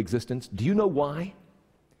church into existence? Do you know why?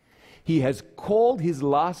 He has called his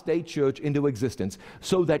last day church into existence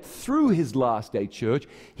so that through his last day church,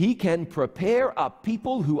 he can prepare a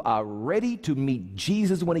people who are ready to meet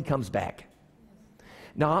Jesus when he comes back.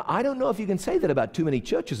 Now, I don't know if you can say that about too many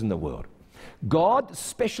churches in the world. God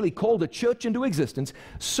specially called a church into existence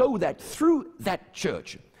so that through that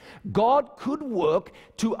church, God could work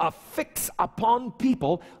to affix upon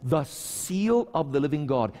people the seal of the living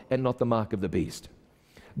God and not the mark of the beast.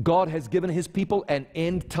 God has given his people an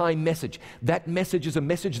end-time message. That message is a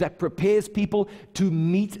message that prepares people to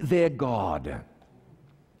meet their God.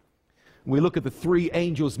 We look at the 3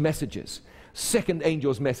 angels' messages. Second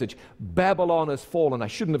angel's message, Babylon has fallen. I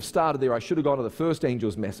shouldn't have started there. I should have gone to the first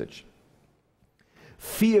angel's message.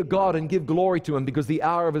 Fear God and give glory to him because the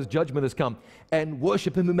hour of his judgment has come. And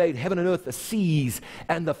worship him who made heaven and earth, the seas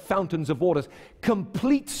and the fountains of waters.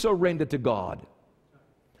 Complete surrender to God.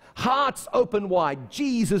 Hearts open wide.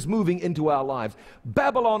 Jesus moving into our lives.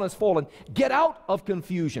 Babylon has fallen. Get out of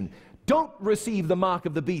confusion. Don't receive the mark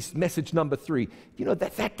of the beast. Message number 3. You know,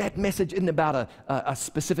 that message isn't about a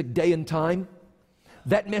specific day and time.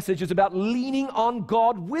 That message is about leaning on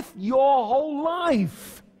God with your whole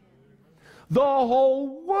life. The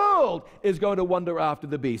whole world is going to wander after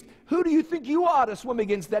the beast. Who do you think you are to swim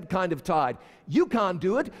against that kind of tide? You can't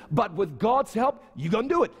do it, but with God's help, you're going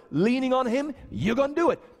to do it. Leaning on him, you're going to do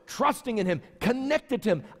it. Trusting in him, connected to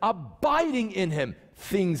him, abiding in him,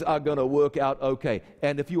 things are going to work out okay.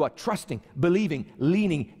 And if you are trusting, believing,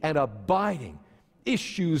 leaning, and abiding,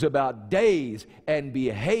 issues about days and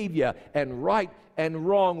behavior and right and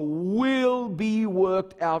wrong will be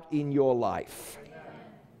worked out in your life.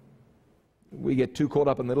 We get too caught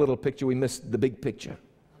up in the little picture, we miss the big picture.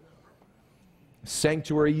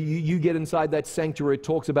 Sanctuary, you get inside that sanctuary, it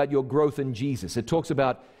talks about your growth in Jesus. It talks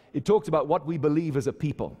about what we believe as a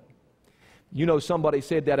people. You know, somebody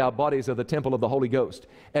said that our bodies are the temple of the Holy Ghost.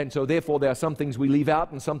 And so therefore there are some things we leave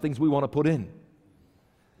out and some things we want to put in.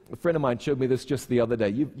 A friend of mine showed me this just the other day.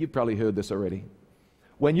 You've probably heard this already.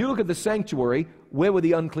 When you look at the sanctuary, where were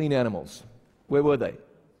the unclean animals? Where were they?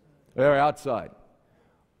 They were outside.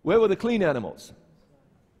 Where were the clean animals?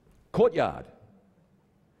 Courtyard.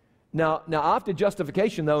 Now after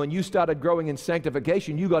justification, though, and you started growing in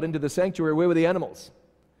sanctification, you got into the sanctuary. Where were the animals?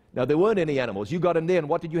 Now, there weren't any animals. You got in there, and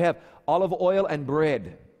what did you have? Olive oil and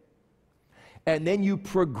bread. And then you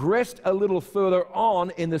progressed a little further on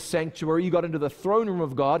in the sanctuary. You got into the throne room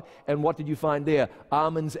of God, and what did you find there?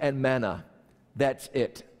 Almonds and manna. That's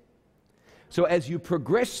it. So as you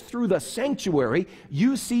progress through the sanctuary,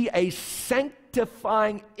 you see a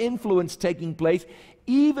sanctifying influence taking place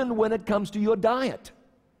even when it comes to your diet.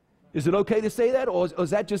 Is it okay to say that, or is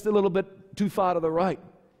that just a little bit too far to the right?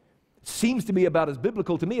 Seems to be about as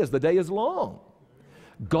biblical to me as the day is long.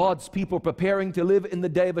 God's people preparing to live in the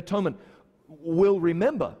Day of Atonement will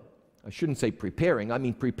remember, I shouldn't say preparing, I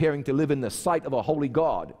mean preparing to live in the sight of a holy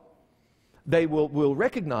God. They will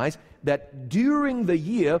recognize that during the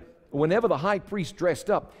year, whenever the high priest dressed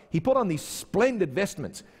up, he put on these splendid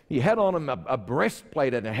vestments. He had on him a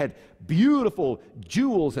breastplate, and it had beautiful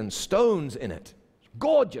jewels and stones in it.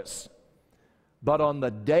 Gorgeous. But on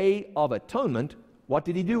the Day of Atonement, what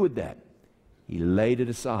did he do with that? He laid it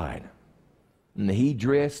aside. And he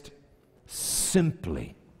dressed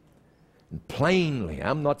simply and plainly.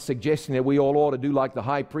 I'm not suggesting that we all ought to do like the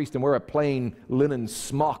high priest and wear a plain linen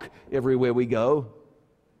smock everywhere we go.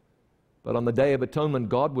 But on the Day of Atonement,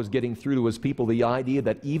 God was getting through to his people the idea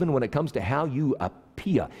that even when it comes to how you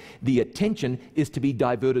appear, the attention is to be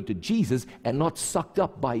diverted to Jesus and not sucked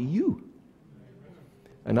up by you.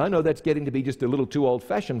 And I know that's getting to be just a little too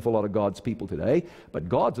old-fashioned for a lot of God's people today, but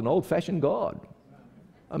God's an old-fashioned God.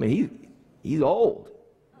 I mean, he's old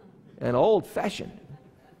and old-fashioned.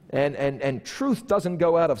 And truth doesn't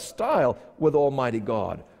go out of style with Almighty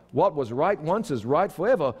God. What was right once is right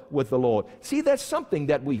forever with the Lord. See, that's something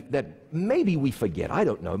that maybe we forget. I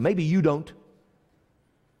don't know. Maybe you don't.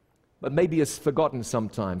 But maybe it's forgotten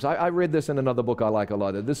sometimes. I read this in another book I like a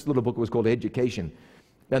lot. This little book was called Education.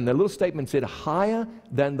 And the little statement said, higher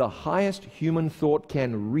than the highest human thought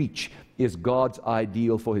can reach is God's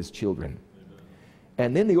ideal for his children.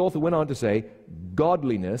 And then the author went on to say,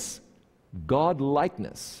 godliness,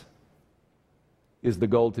 godlikeness is the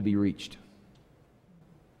goal to be reached.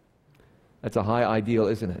 That's a high ideal,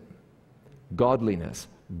 isn't it? Godliness,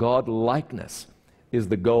 godlikeness is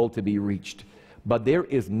the goal to be reached. But there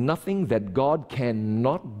is nothing that God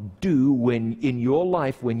cannot do in your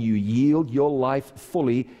life when you yield your life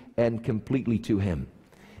fully and completely to him.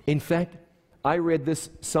 In fact, I read this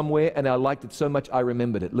somewhere and I liked it so much I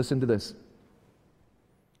remembered it. Listen to this.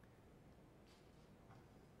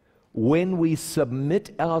 When we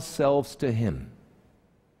submit ourselves to him,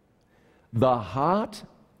 the heart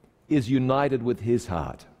is united with his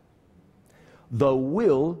heart. The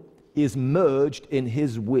will is merged in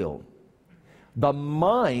his will. The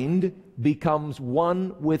mind becomes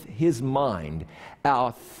one with his mind.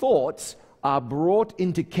 Our thoughts are brought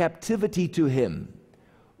into captivity to him.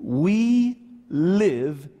 We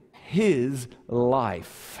live his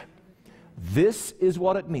life. This is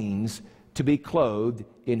what it means to be clothed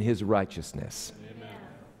in his righteousness. Amen.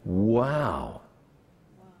 Wow.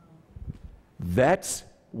 That's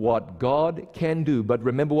what God can do. But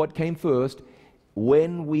remember what came first.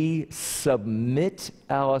 When we submit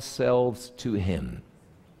ourselves to him.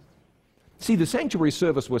 See, the sanctuary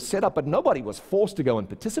service was set up, but nobody was forced to go and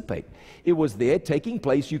participate. It was there taking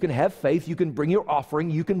place. You can have faith, you can bring your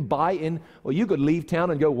offering, you can buy in, or you could leave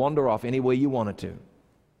town and go wander off anywhere you wanted to.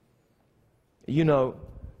 You know,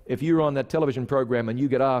 if you're on that television program and you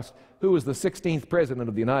get asked, who was the 16th president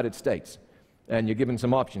of the United States? And you're given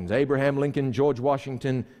some options, Abraham Lincoln, George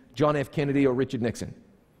Washington, John F. Kennedy, or Richard Nixon.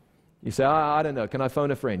 You say, I don't know, can I phone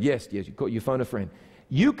a friend? Yes, you phone a friend.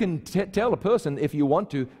 You can tell a person, if you want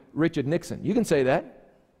to, Richard Nixon. You can say that.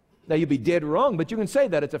 Now, you'd be dead wrong, but you can say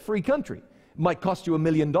that. It's a free country. It might cost you $1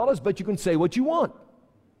 million, but you can say what you want.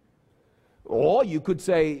 Or you could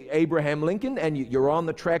say Abraham Lincoln, and you're on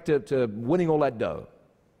the track to winning all that dough.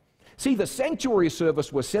 See, the sanctuary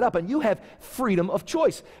service was set up, and you have freedom of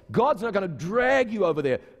choice. God's not going to drag you over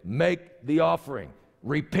there. Make the offering.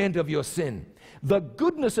 Repent of your sin. The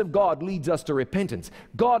goodness of God leads us to repentance.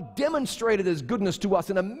 God demonstrated his goodness to us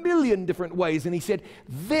in a million different ways, and he said,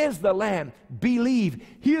 there's the Lamb. Believe.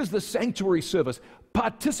 Here's the sanctuary service.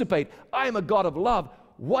 Participate. I am a God of love.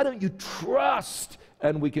 Why don't you trust?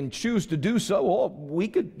 And we can choose to do so, or we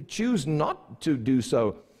could choose not to do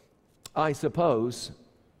so, I suppose.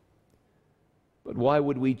 But why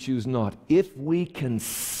would we choose not? If we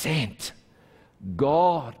consent,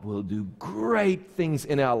 God will do great things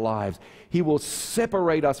in our lives. He will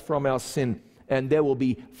separate us from our sin, and there will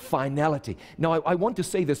be finality. Now, I want to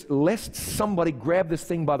say this, lest somebody grab this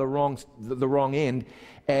thing by the wrong end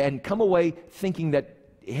and come away thinking that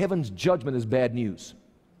heaven's judgment is bad news.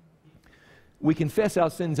 We confess our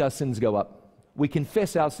sins go up. We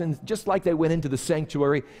confess our sins, just like they went into the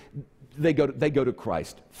sanctuary, they go to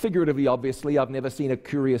Christ. Figuratively, obviously, I've never seen a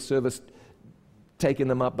curious service taking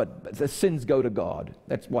them up, but the sins go to God.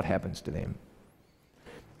 That's what happens to them.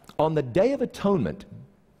 On the Day of Atonement,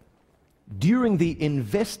 during the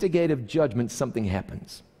investigative judgment, something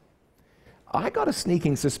happens. I got a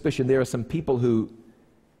sneaking suspicion there are some people who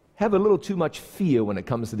have a little too much fear when it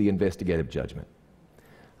comes to the investigative judgment.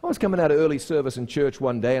 I was coming out of early service in church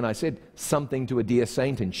one day, and I said something to a dear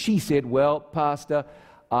saint, and she said, well, Pastor,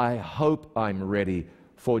 I hope I'm ready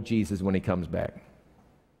for Jesus when he comes back.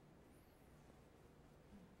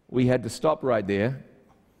 We had to stop right there,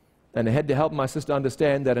 and I had to help my sister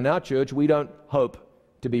understand that in our church, we don't hope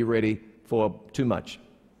to be ready for too much.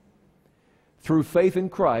 Through faith in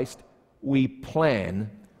Christ, we plan,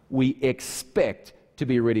 we expect to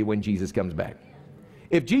be ready when Jesus comes back.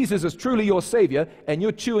 If Jesus is truly your Savior and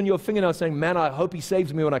you're chewing your fingernails saying, man, I hope He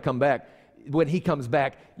saves me when He comes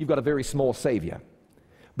back, you've got a very small Savior.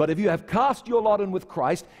 But if you have cast your lot in with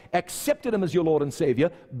Christ, accepted Him as your Lord and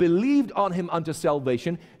Savior, believed on Him unto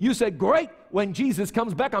salvation, you say, great, when Jesus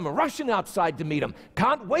comes back, I'm rushing outside to meet Him.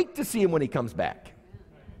 Can't wait to see Him when He comes back.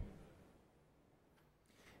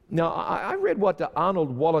 Now, I read what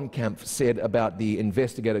Arnold Wallenkamp said about the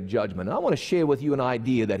investigative judgment. I want to share with you an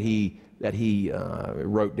idea that he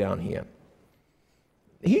wrote down here.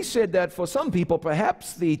 He said that for some people,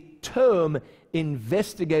 perhaps the term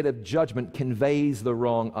investigative judgment conveys the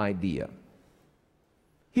wrong idea.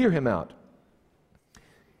 Hear him out.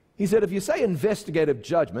 He said, if you say investigative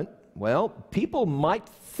judgment, well, people might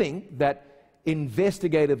think that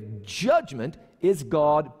investigative judgment is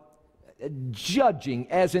God judging,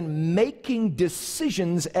 as in making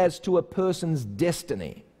decisions as to a person's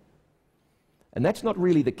destiny. And that's not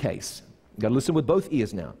really the case. You've got to listen with both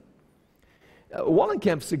ears now.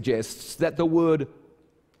 Wallenkamp suggests that the word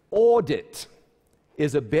audit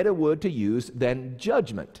is a better word to use than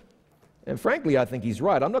judgment. And frankly, I think he's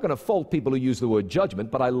right. I'm not going to fault people who use the word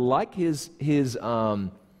judgment, but I like his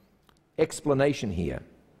explanation here.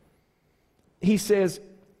 He says,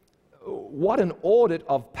 what an audit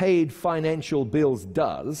of paid financial bills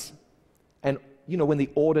does, and you know when the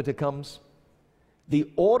auditor comes? The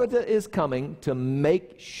auditor is coming to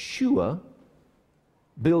make sure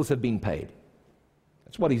bills have been paid.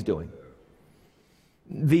 That's what he's doing.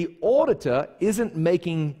 The auditor isn't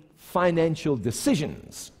making financial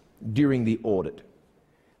decisions during the audit.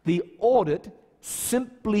 The audit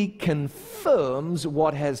simply confirms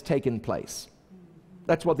what has taken place.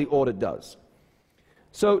 That's what the audit does.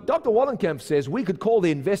 So Dr. Wallenkamp says we could call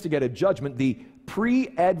the investigative judgment the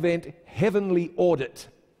pre-Advent heavenly audit.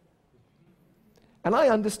 And I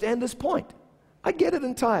understand this point. I get it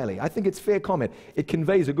entirely. I think it's fair comment. It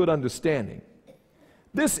conveys a good understanding.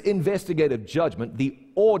 This investigative judgment, the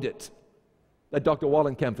audit that Dr.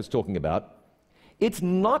 Wallenkamp is talking about, it's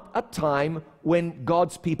not a time when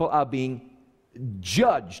God's people are being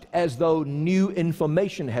judged as though new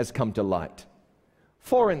information has come to light.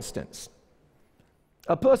 For instance,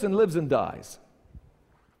 a person lives and dies.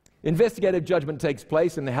 Investigative judgment takes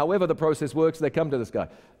place, and however the process works, they come to this guy,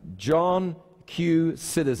 John Q.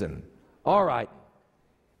 Citizen. All right,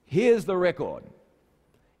 here's the record.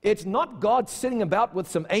 It's not God sitting about with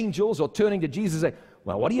some angels or turning to Jesus and saying,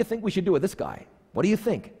 well, what do you think we should do with this guy? What do you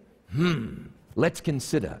think? Let's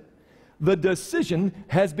consider. The decision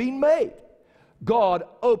has been made. God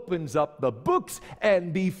opens up the books,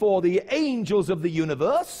 and before the angels of the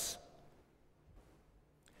universe,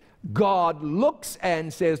 God looks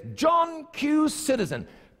and says, John Q. Citizen,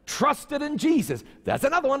 trusted in Jesus. That's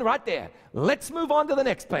another one right there. Let's move on to the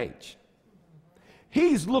next page.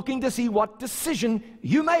 He's looking to see what decision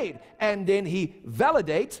you made, and then he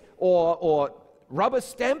validates or rubber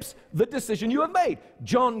stamps the decision you have made.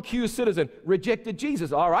 John Q. Citizen rejected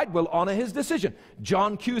Jesus. All right, we'll honor his decision.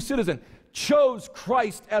 John Q. Citizen chose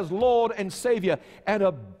Christ as Lord and Savior and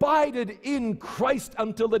abided in Christ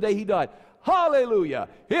until the day he died. Hallelujah.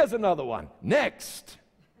 Here's another one. Next.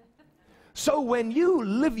 So when you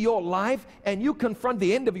live your life and you confront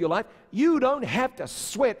the end of your life, you don't have to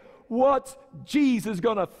sweat what's Jesus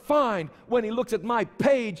going to find when he looks at my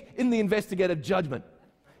page in the investigative judgment.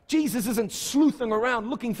 Jesus isn't sleuthing around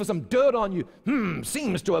looking for some dirt on you.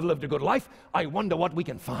 Seems to have lived a good life. I wonder what we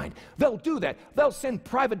can find. They'll do that. They'll send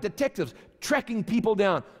private detectives tracking people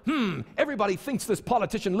down. Everybody thinks this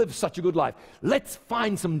politician lives such a good life. Let's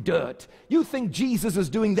find some dirt. You think Jesus is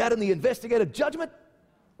doing that in the investigative judgment?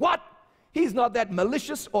 What? He's not that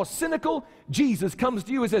malicious or cynical. Jesus comes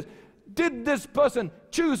to you and says, did this person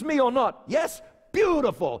choose me or not? Yes?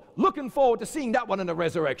 Beautiful. Looking forward to seeing that one in the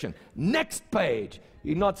resurrection. Next page.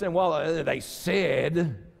 You're not saying, well, they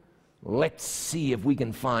said, let's see if we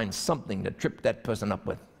can find something to trip that person up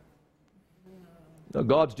with. No,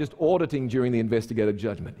 God's just auditing during the investigative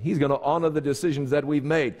judgment. He's going to honor the decisions that we've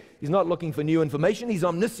made. He's not looking for new information. He's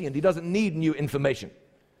omniscient. He doesn't need new information.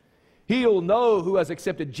 He'll know who has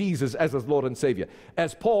accepted Jesus as his Lord and Savior.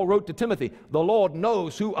 As Paul wrote to Timothy, the Lord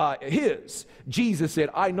knows who are his. Jesus said,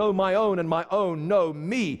 I know my own, and my own know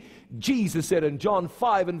me. Jesus said in John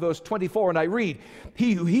 5 and verse 24, and I read,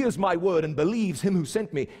 he who hears my word and believes him who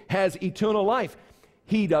sent me has eternal life.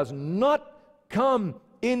 He does not come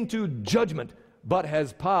into judgment, but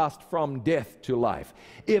has passed from death to life.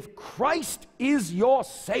 If Christ is your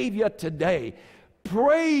Savior today,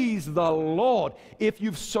 Praise the Lord. If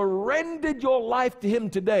you've surrendered your life to Him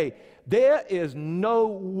today, there is no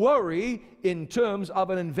worry in terms of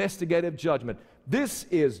an investigative judgment. This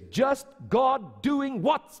is just God doing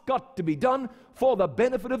what's got to be done for the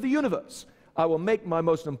benefit of the universe. I will make my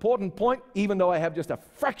most important point, even though I have just a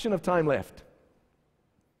fraction of time left.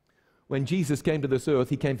 When Jesus came to this earth,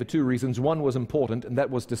 He came for two reasons. One was important, and that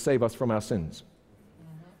was to save us from our sins.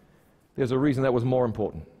 There's a reason that was more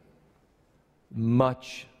important.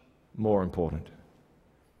 Much more important.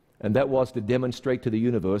 And that was to demonstrate to the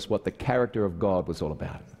universe what the character of God was all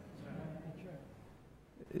about.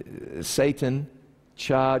 Satan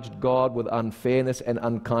charged God with unfairness and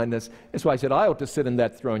unkindness. That's why he said, I ought to sit in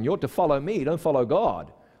that throne. You ought to follow me, don't follow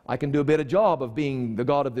God. I can do a better job of being the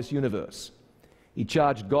God of this universe. He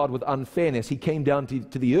charged God with unfairness. He came down to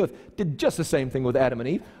the earth, did just the same thing with Adam and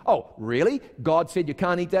Eve. Oh, really? God said you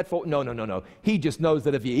can't eat that for... No. He just knows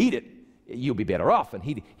that if you eat it, you'll be better off. And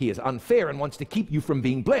he is unfair and wants to keep you from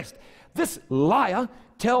being blessed. This liar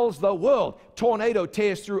tells the world. Tornado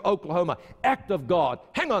tears through Oklahoma. Act of God.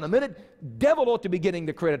 Hang on a minute. Devil ought to be getting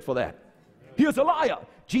the credit for that. Here's a liar.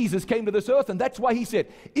 Jesus came to this earth, and that's why He said,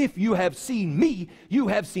 if you have seen me, you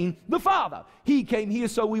have seen the Father. He came here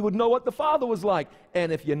so we would know what the Father was like.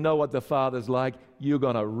 And if you know what the Father's like, you're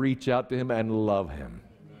going to reach out to Him and love Him.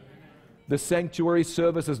 The sanctuary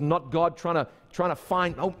service is not God trying to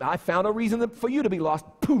find, oh, I found a reason for you to be lost.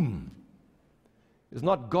 Boom. It's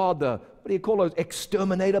not God the, what do you call those,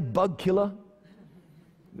 exterminator, bug killer?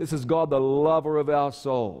 This is God the lover of our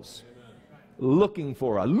souls. Looking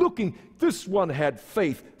for her. This one had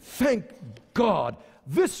faith. Thank God.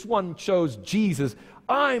 This one chose Jesus.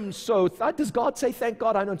 Does God say thank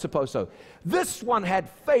God? I don't suppose so. This one had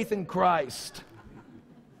faith in Christ.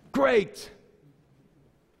 Great.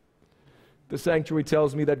 The sanctuary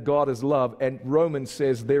tells me that God is love, and Romans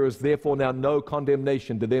says there is therefore now no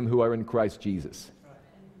condemnation to them who are in Christ Jesus.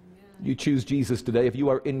 You choose Jesus today. If you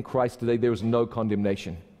are in Christ today, there is no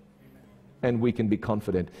condemnation. And we can be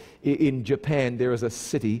confident. In Japan, there is a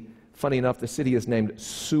city. Funny enough, the city is named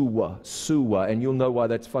Suwa, and you'll know why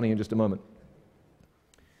that's funny in just a moment.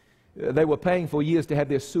 They were paying for years to have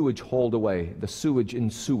their sewage hauled away, the sewage in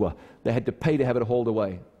Suwa. They had to pay to have it hauled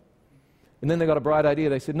away. And then they got a bright idea.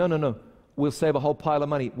 They said, no, we'll save a whole pile of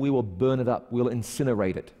money. We will burn it up. We'll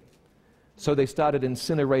incinerate it. So they started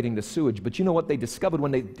incinerating the sewage. But you know what they discovered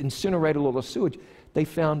when they incinerated all the sewage? They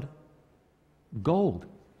found gold.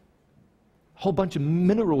 A whole bunch of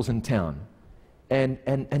minerals in town. And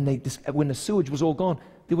when the sewage was all gone,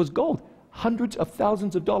 there was gold. Hundreds of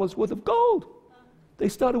thousands of dollars worth of gold. They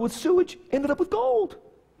started with sewage, ended up with gold.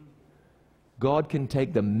 God can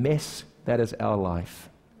take the mess that is our life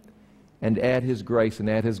and add His grace and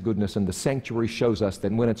add His goodness. And the sanctuary shows us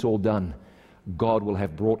that when it's all done, God will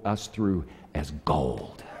have brought us through as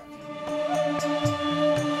gold.